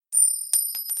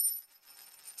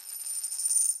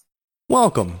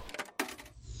Welcome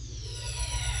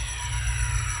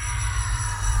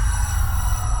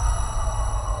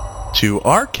to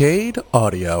Arcade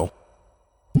Audio.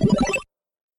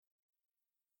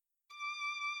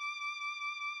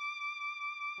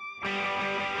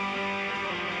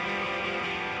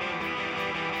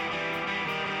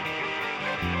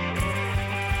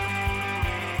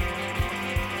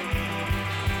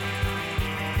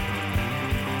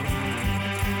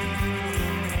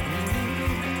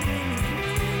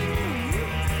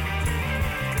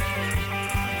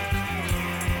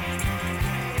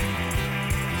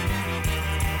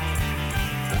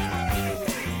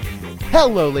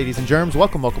 Hello, ladies and germs.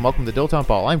 Welcome to Dilettante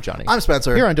Ball. I'm Johnny. I'm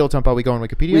Spencer. Here on Dilettante Ball, we go on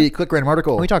Wikipedia. We click random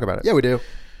article. And we talk about it. Yeah, we do.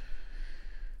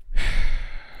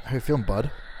 How you feeling,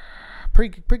 bud?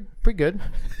 Pretty good.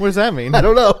 What does that mean? I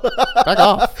don't know. Back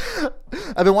off.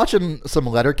 I've been watching some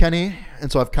Letterkenny,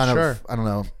 and so I've kind Sure. of, I don't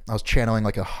know, I was channeling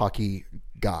like a hockey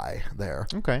guy there.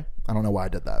 Okay. I don't know why I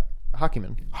did that.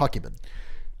 Hockeyman. Hockeyman.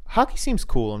 Hockey seems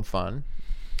cool and fun.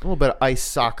 A little bit of ice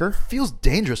soccer. Feels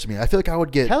dangerous to me. I feel like I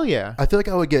would get... Hell yeah. I feel like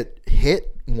I would get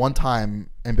hit one time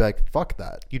and be like, fuck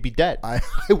that. You'd be dead. I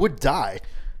would die.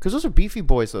 Because those are beefy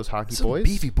boys, those hockey Some boys.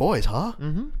 beefy boys, huh?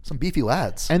 Mm-hmm. Some beefy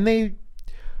lads. And they...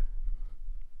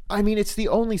 I mean, it's the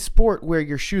only sport where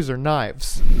your shoes are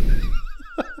knives.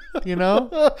 You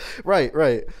know? Right.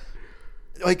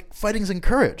 Like, fighting's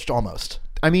encouraged, almost.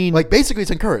 I mean... Like, basically,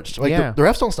 it's encouraged. Like, Yeah. the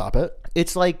refs don't stop it.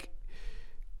 It's like...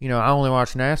 You know, I only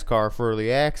watch NASCAR for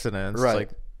the accidents. Right. Like,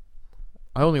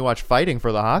 I only watch fighting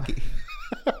for the hockey.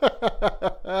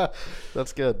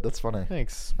 That's good. That's funny.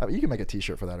 Thanks. You can make a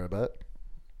T-shirt for that, I bet.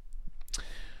 You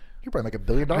could probably make $1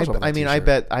 billion off that I mean,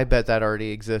 T-shirt. I bet that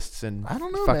already exists in I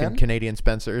don't know, fucking man. Canadian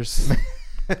Spencers.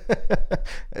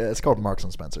 It's called Marks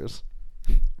and Spencers.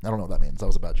 I don't know what that means. That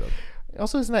was a bad joke.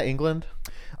 Also, isn't that England?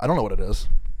 I don't know what it is.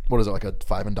 What is it, like a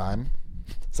 5 and dime?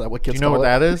 Is that what kids Do you know call what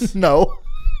it? that is? No.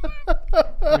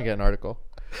 Let me get an article.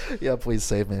 Yeah, please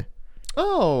save me.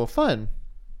 Oh, fun.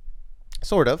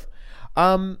 Sort of.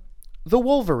 The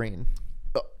Wolverine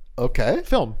Okay.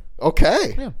 film.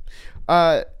 Okay.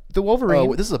 Yeah. The Wolverine.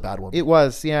 Oh, this is a bad one. It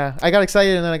was, yeah. I got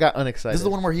excited and then I got unexcited. This is the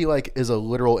one where he like is a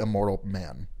literal immortal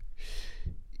man.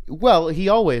 Well, he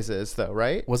always is, though,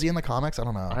 right? Was he in the comics? I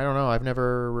don't know. I don't know. I've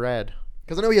never read.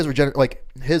 Because I know he has like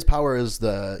his power is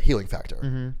the healing factor.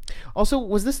 Mm-hmm. Also,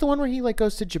 was this the one where he like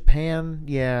goes to Japan?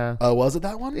 Yeah. Was it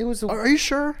that one? It was. Are you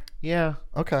sure? Yeah.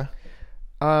 Okay.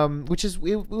 Which is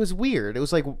it was weird. It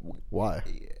was like, Why?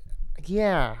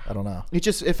 yeah. I don't know.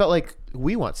 It felt like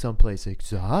we want someplace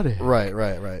exotic.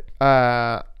 Right.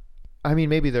 I mean,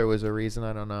 maybe there was a reason.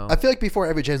 I don't know. I feel like before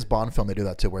every James Bond film they do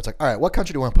that too, where it's like, all right, what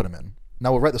country do we want to put him in?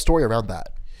 Now we'll write the story around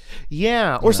that.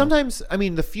 Yeah. Or sometimes, I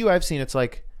mean, the few I've seen, it's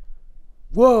like,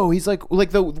 whoa, he's like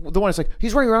the one is like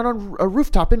he's running around on a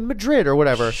rooftop in Madrid or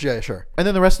whatever. Yeah, sure. And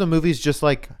then the rest of the movie's just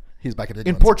like He's back in in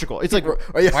England. Portugal. It's like,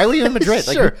 why are you in Madrid?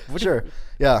 Like, sure.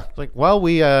 Yeah. Like, well,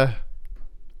 we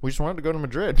just wanted to go to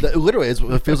Madrid. Literally,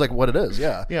 it feels like what it is.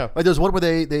 Yeah. Yeah. Like there's one where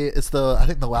it's I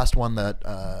think the last one that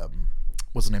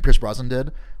what's his name, Pierce Brosnan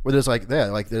did, where there's like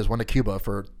there's one to Cuba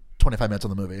for 25 minutes of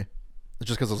the movie. It's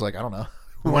just because it's like, I don't know,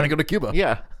 we want to go to Cuba.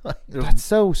 Yeah. There's That's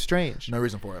so strange. no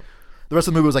reason for it. The rest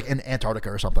of the movie was like in Antarctica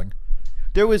or something.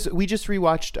 We just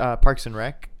rewatched Parks and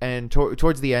Rec, and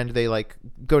towards the end they like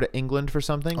go to England for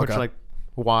something, which Okay. like,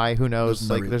 why? Who knows?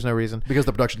 There's no reason. Because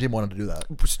the production team wanted to do that.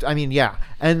 I mean, yeah.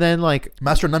 And then like,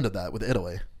 Master and None did that with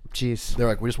Italy. jeez. They're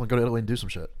like, we just want to go to Italy and do some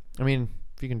shit. I mean,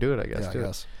 if you can do it, I guess. Yeah, do I it.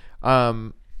 guess.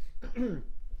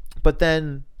 But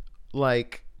then,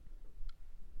 like,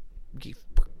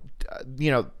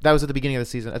 you know, that was at the beginning of the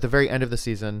season. At the very end of the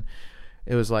season,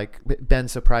 it was like Ben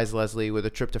surprised Leslie with a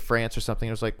trip to France or something.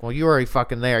 It was like, well, you were already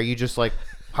fucking there. You just like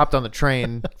hopped on the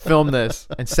train, filmed this,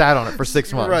 and sat on it for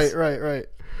 6 months. Right.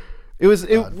 It was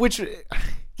it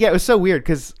was so weird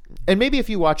because, and maybe if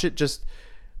you watch it just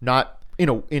not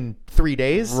in 3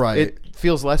 days, Right. it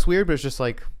feels less weird. But it's just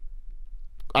like,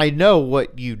 I know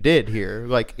what you did here.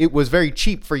 Like, it was very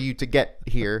cheap for you to get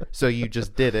here, so you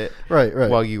just did it Right.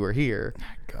 while you were here.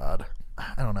 God,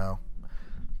 I don't know.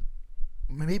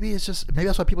 Maybe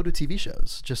that's why people do TV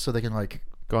shows, just so they can like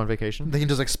Go on vacation. they can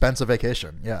just expense a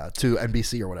vacation, yeah, to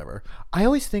NBC or whatever. I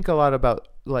always think a lot about,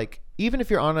 like, even if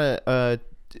you're on a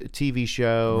TV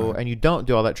show and you don't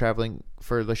do all that traveling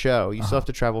for the show, you still have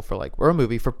to travel for or a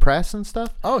movie for press and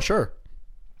stuff. Oh, sure.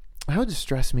 That would just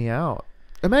stress me out.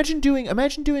 Imagine doing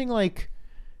like,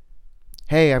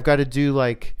 hey, I've got to do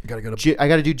like, You gotta go to I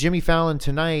got to do Jimmy Fallon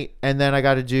tonight, and then I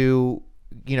got to do,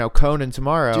 Conan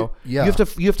tomorrow. yeah.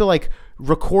 You have to like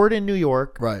record in New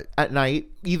York Right. at night,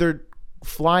 either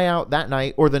fly out that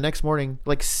night or the next morning,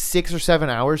 like 6 or 7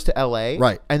 hours to LA.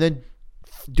 Right. And then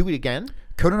do it again.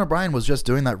 Conan O'Brien was just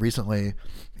doing that recently.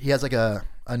 He has like a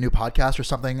new podcast or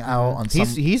something out on some.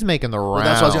 He's making the rounds. Well,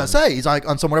 that's what I was gonna say. He's like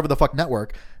on some whatever the fuck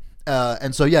network.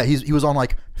 And so yeah, he was on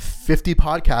like 50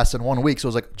 podcasts in 1 week. So I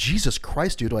was like, Jesus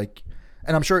Christ, dude! Like,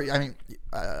 and I'm sure. I mean,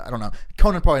 I don't know.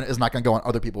 Conan probably is not gonna go on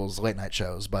other people's late night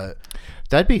shows, but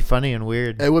that'd be funny and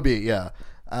weird. it would be, yeah.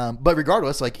 But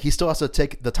regardless, like he still has to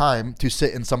take the time to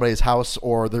sit in somebody's house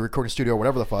or the recording studio or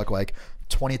whatever the fuck, like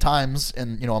 20 times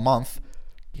in a month.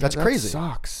 That's that crazy.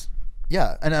 Sucks.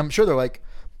 Yeah, and I'm sure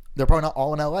they're probably not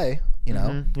all in LA.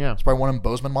 Yeah. It's probably one in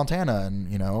Bozeman, Montana,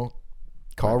 and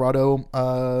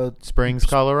Colorado. Springs,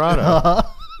 Colorado.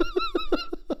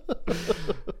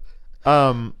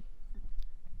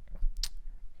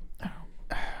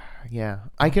 Yeah,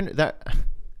 I can. That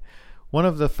one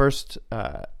of the first.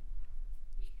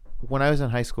 When I was in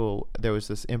high school, there was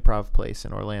this improv place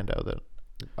in Orlando that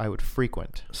I would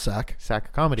frequent.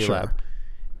 SAC Comedy Sure. Lab,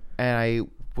 and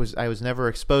I was never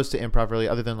exposed to improv really,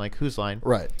 other than like Who's Line.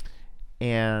 Right.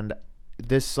 And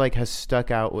this like has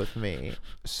stuck out with me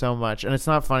so much, and it's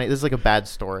not funny. This is like a bad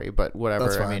story, but whatever.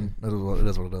 That's fine. I mean, it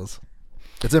is what it is.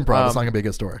 It's improv. It's not gonna be a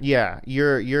good story. yeah,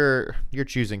 you're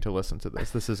choosing to listen to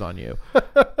this. This is on you.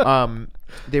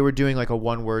 They were doing like a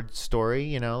one-word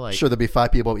story, like Sure, there'd be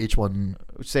 5 people. Each one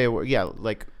say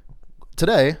like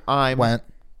today went.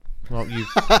 Well, you.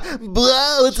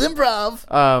 Blah, it's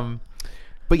improv.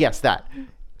 But yes, that.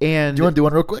 And Do you want to do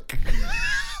one real quick?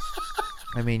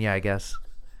 I mean, yeah, I guess.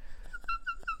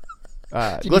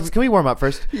 Can we warm up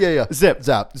first? Yeah. Zip,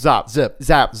 Zap, zop, zip,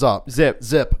 zap, zop, zip.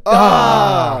 zip.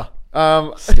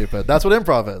 Stupid. That's what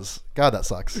improv is. God, that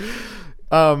sucks.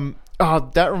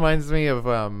 That reminds me of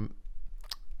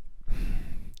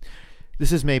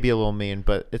this is maybe a little mean,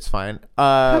 but it's fine.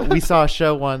 We saw a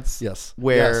show once. Yes.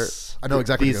 Where Yes. I know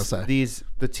exactly what you're gonna say.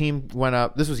 The team went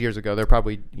up. This was years ago. They're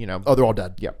probably Oh, they're all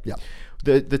dead. Yeah. Yeah.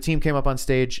 The team came up on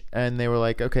stage and they were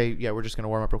like, okay, yeah, we're just gonna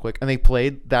warm up real quick, and they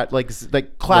played that like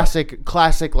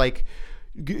classic like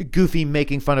goofy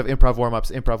making fun of improv warm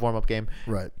up game.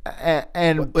 Right.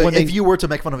 And But when if you were to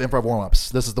make fun of improv warm-ups,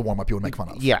 this is the warm-up you would make fun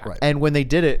of. yeah, Right. and when they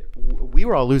did it, we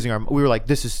were all losing we were like,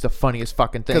 this is the funniest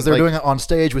fucking thing Because they're doing it on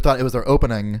stage. We thought it was their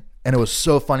opening, and it was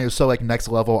so funny. It was so like next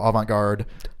level avant-garde.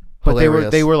 but hilarious.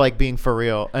 they were like being for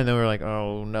real, and then we were like,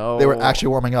 oh no, They were actually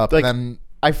warming up, Like, and then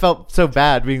I felt so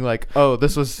bad being like, oh,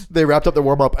 this was they wrapped up their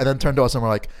warm-up and then turned to us and were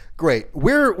like, great,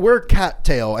 we're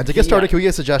Cattail, and to get started, Yeah. can we get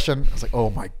a suggestion? I was like,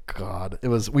 oh my god, it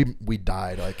was we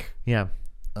died like. yeah.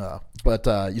 But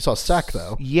you saw SAC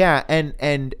though. Yeah,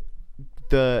 and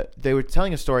they were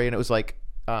telling a story, and it was like,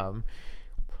 I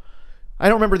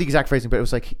don't remember the exact phrasing, but it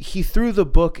was like he threw the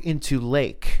book into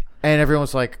lake, and everyone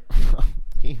was like,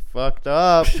 he fucked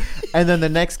up. And then the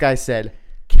next guy said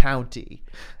county,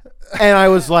 and I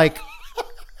was like,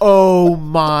 oh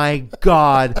my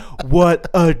god, what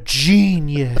a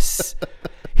genius!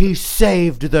 He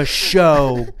saved the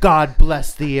show. God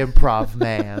bless the improv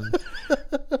man.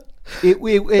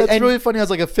 That's really funny. I was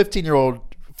like a 15-year-old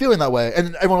feeling that way,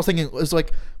 and everyone was thinking, it's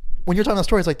like when you're telling that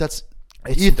story, it's like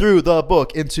he threw the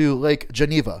book into Lake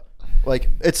Geneva. Like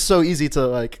it's so easy to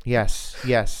like.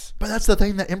 Yes. But that's the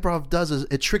thing that improv does, is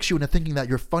it tricks you into thinking that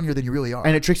you're funnier than you really are,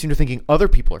 And it tricks you into thinking other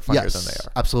people are funnier than they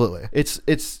are. Absolutely. It's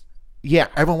yeah.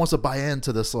 Everyone wants to buy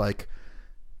into this like,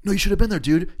 no, you should have been there,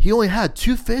 dude. He only had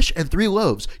 2 fish and 3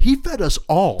 loaves. He fed us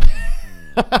all.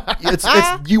 it's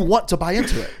you want to buy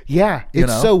into it. Yeah,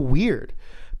 it's so weird.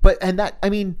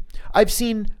 I've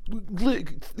seen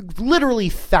literally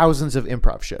thousands of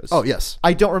improv shows. Oh yes.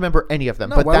 I don't remember any of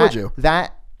them. No, but why would you?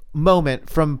 That moment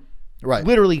from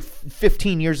literally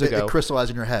 15 years ago, It crystallized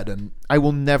in your head, and I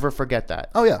will never forget that.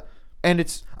 oh yeah. And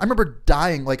it's I remember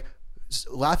dying, like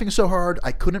laughing so hard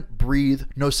I couldn't breathe.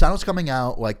 No sound was coming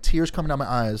out, like tears coming down my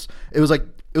eyes. It was like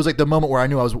the moment where I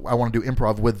knew I want to do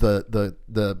improv with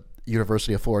the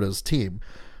University of Florida's team.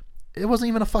 It wasn't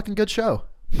even a fucking good show,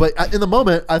 but in the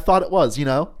moment I thought it was,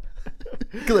 because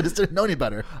I just didn't know any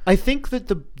better. I think that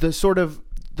the sort of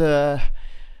the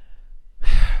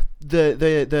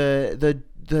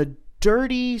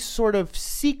dirty sort of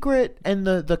secret and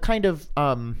the kind of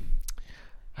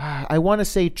I want to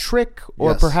say trick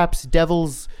or Yes. perhaps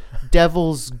devil's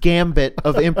gambit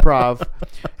of improv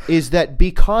is that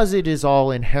because it is all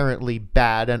inherently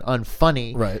bad and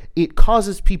unfunny, Right. it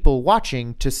causes people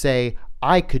watching to say,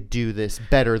 I could do this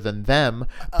better than them,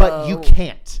 but you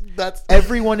can't. That's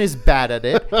Everyone is bad at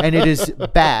it, and it is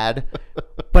bad,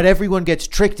 but everyone gets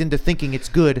tricked into thinking it's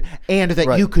good and that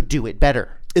Right. you could do it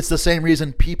better. It's the same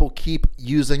reason people keep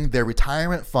using their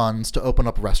retirement funds to open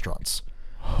up restaurants.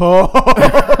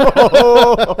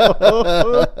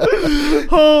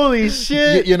 Holy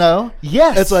shit. You know?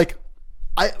 Yes. It's like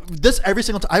Every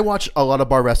single time I watch a lot of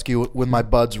Bar Rescue with my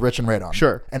buds Rich and Radon.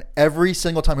 Sure. And every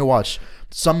single time we watch,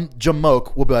 some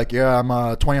jamoke will be like, "Yeah, I'm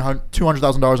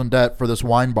 $200,000 in debt for this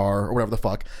wine bar or whatever the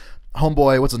fuck."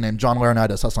 Homeboy, what's his name? John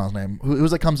Laurinaitis. That's not his name.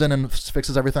 Who's that comes in and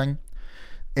fixes everything?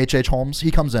 H. Holmes.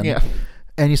 He comes in. Yeah.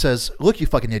 And he says, "Look, you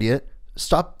fucking idiot!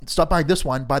 Stop buying this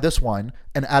wine. Buy this wine,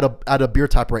 and add a beer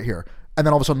tap right here." And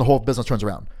then all of a sudden, the whole business turns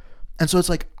around. And so it's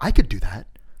like, I could do that.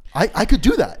 I could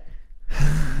do that.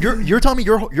 You're telling me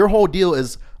your whole deal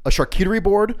is a charcuterie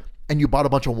board, and you bought a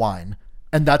bunch of wine,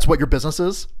 and that's what your business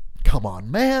is? Come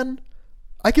on, man!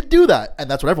 I could do that, and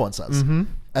that's what everyone says. Mm-hmm.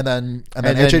 And then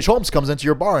H. Holmes comes into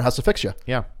your bar and has to fix you.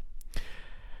 Yeah.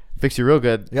 Fix you real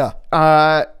good. Yeah.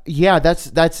 Yeah,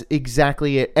 that's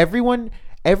exactly it. Everyone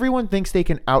thinks they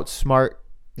can outsmart.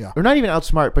 Yeah. Or not even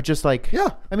outsmart, but just like, Yeah.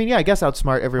 I mean, yeah, I guess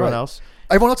outsmart everyone Right. else.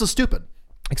 Everyone else is stupid.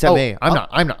 Except Oh, me. I'm not.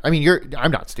 I mean,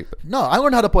 I'm not stupid. No, I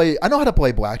learned how to play. I know how to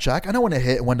play blackjack. I know when to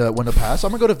hit and when to pass.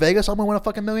 I'm gonna go to Vegas. I'm gonna win a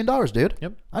fucking $1 million, dude.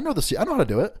 Yep. I know how to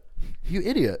do it. You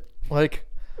idiot. Like,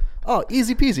 oh,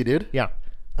 easy peasy, dude. Yeah.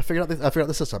 I figured out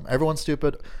the system. Everyone's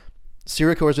stupid.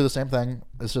 Serial killers do the same thing.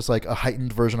 It's just like a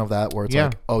heightened version of that, where it's Yeah.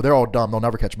 like, oh, they're all dumb. They'll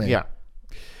never catch me. Yeah.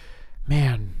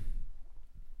 Man.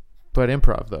 But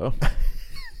improv though.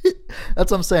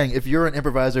 That's what I'm saying. If you're an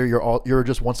improviser, you're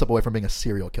just one step away from being a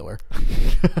serial killer.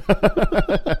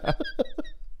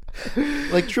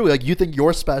 Like truly, like you think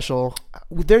you're special,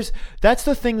 That's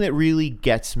the thing that really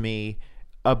gets me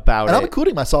about and it. I'm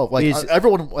including myself. Like is-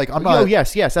 everyone, like I'm not. Oh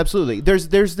yes, absolutely. There's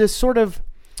this sort of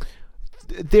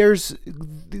there's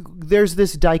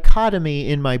this dichotomy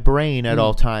in my brain at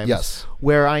all times. Yes.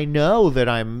 Where I know that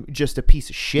I'm just a piece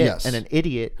of shit Yes. and an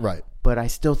idiot. Right. But I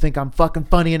still think I'm fucking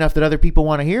funny enough that other people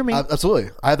want to hear me. Absolutely,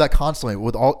 I have that constantly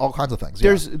with all kinds of things.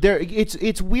 Yeah.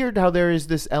 It's weird how there is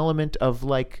this element of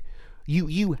like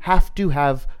you have to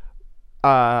have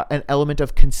an element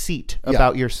of conceit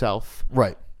about yourself.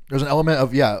 Right. There's an element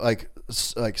of like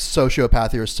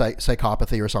sociopathy or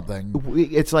psychopathy or something.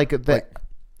 It's like that.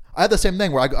 I have the same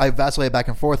thing where I vacillate back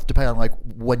and forth depending on like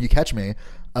when you catch me,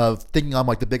 of thinking I'm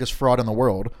like the biggest fraud in the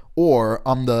world, or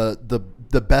I'm the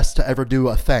best to ever do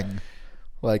a thing.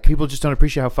 Like People just don't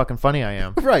appreciate how fucking funny I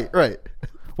am. right.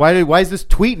 Why is this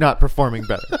tweet not performing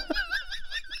better?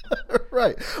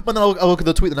 Right. But then I'll look at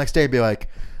the tweet the next day and be like,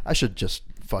 I should just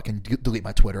fucking delete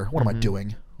my Twitter. What am I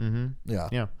doing? Mm-hmm. Yeah.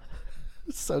 Yeah.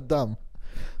 It's so dumb.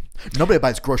 Nobody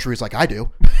buys groceries like I do.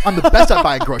 I'm the best at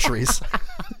buying groceries.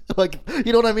 Like,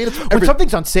 you know what I mean? When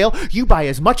something's on sale, you buy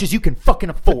as much as you can fucking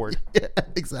afford. Yeah,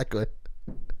 exactly.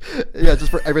 Yeah, just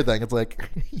for everything. It's like,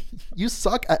 you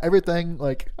suck at everything.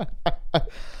 Like, but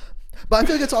I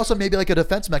feel like it's also maybe like a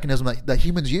defense mechanism that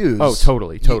humans use. Oh,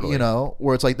 totally. You know,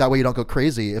 where it's like that way you don't go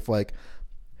crazy.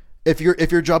 If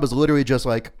your job is literally just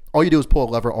like all you do is pull a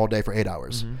lever all day for 8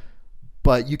 hours,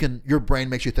 but your brain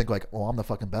makes you think like, oh, I'm the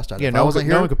fucking best at it. Yeah, If I no wasn't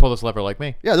one here, could pull this lever like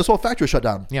me. yeah, this whole factory shut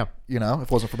down. Yeah. You know, if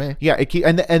it wasn't for me. Yeah,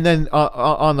 and then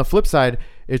on the flip side,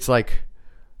 it's like,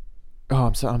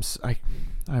 oh,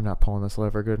 I'm not pulling this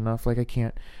lever good enough. Like I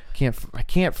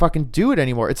can't fucking do it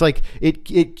anymore. It's like it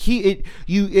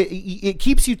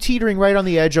keeps you teetering right on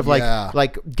the edge of like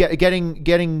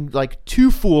getting like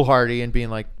too foolhardy and being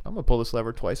like, I'm gonna pull this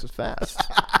lever twice as fast.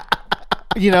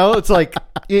 You know, it's like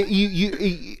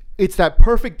it's that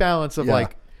perfect balance of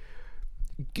like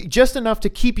just enough to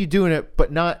keep you doing it,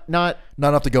 but not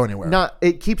enough to go anywhere.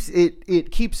 it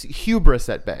keeps hubris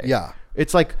at bay. Yeah.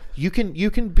 It's like you can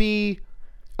be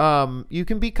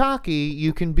cocky,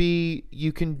 you can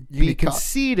be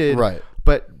conceited, right?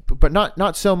 But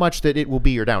not so much that it will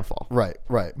be your downfall. Right.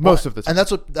 Most of the time.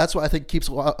 and that's what I think keeps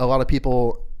a lot of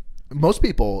people, most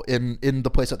people in the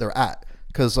place that they're at,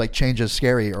 because like change is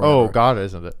scary. Or Oh whatever. God,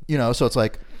 isn't it? You know, so it's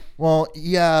like, well,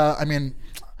 yeah, I mean,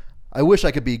 I wish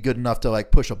I could be good enough to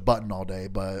like push a button all day,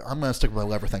 but I'm gonna stick with my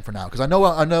lever thing for now because I know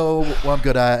what I'm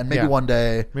good at, and maybe one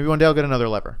day I'll get another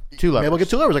lever, 2 levers. maybe I'll get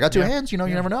 2 levers. I got 2 hands. You know,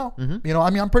 you never know. Mm-hmm. You know, I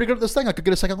mean, I'm pretty good at this thing. I could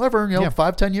get a second lever. You know,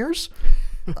 5-10 years,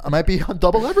 I might be on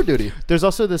double lever duty. There's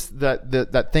also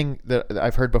that thing that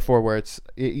I've heard before where it's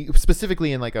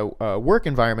specifically in like a work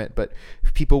environment, but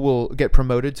people will get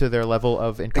promoted to their level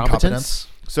of incompetence.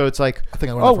 So it's like, I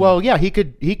think I learned that from- yeah,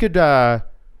 he could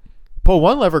pull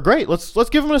one lever. Great, let's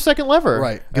give him a second lever.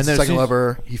 Right. And Gets then the second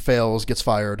lever. He fails. Gets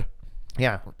fired.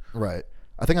 Yeah. Right.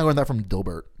 I think I learned that from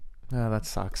Dilbert. Oh, that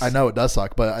sucks. I know it does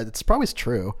suck, but it's probably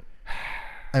true.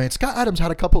 I mean, Scott Adams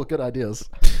had a couple of good ideas.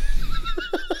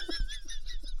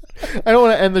 I don't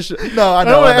want to end the show. No, I know. I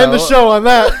don't want to end the show on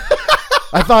that.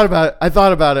 I thought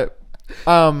about it.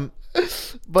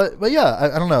 But yeah,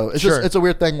 I don't know. It's Sure. just it's a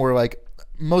weird thing where like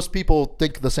most people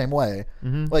think the same way.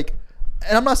 Mm-hmm. Like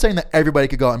And I'm not saying that everybody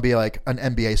could go out and be like an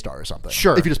NBA star or something.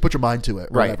 Sure. If you just put your mind to it.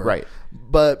 Or Right, whatever. right.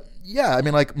 But yeah, I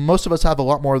mean, like most of us have a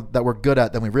lot more that we're good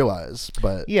at than we realize.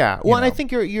 But Yeah. you Well, and I know.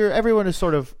 think everyone is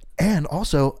sort of. And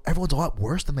also, everyone's a lot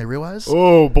worse than they realize.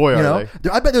 Oh boy, you know,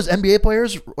 I bet there's NBA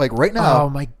players like right now Oh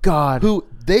my god. who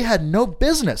they had no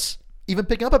business even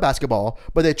picking up a basketball,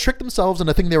 but they tricked themselves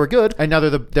into thinking they were good And now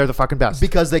they're the fucking best.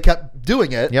 because they kept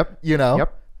doing it. Yep. You know.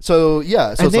 Yep. So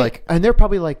yeah. So and it's like and they're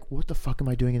probably like, what the fuck am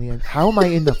I doing in the end? How am I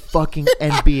in the fucking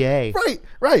NBA?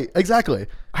 right, exactly.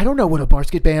 I don't know what a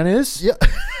basket ban is. Yeah.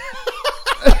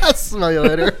 Smell you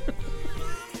later.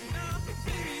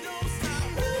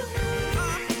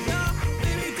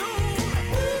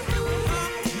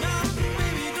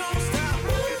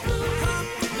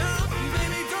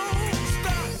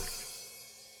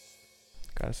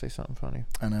 Gotta say something funny.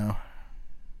 I know.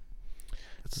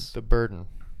 The burden.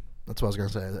 That's what I was gonna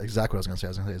say. Exactly what I was gonna say. I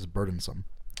was gonna say it's burdensome.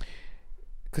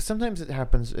 Because sometimes it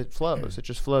happens, it flows. It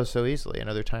just flows so easily, and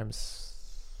other times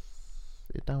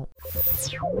it don't.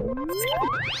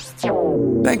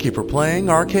 Thank you for playing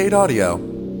Arcade Audio.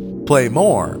 Play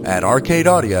more at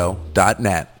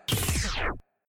arcadeaudio.net.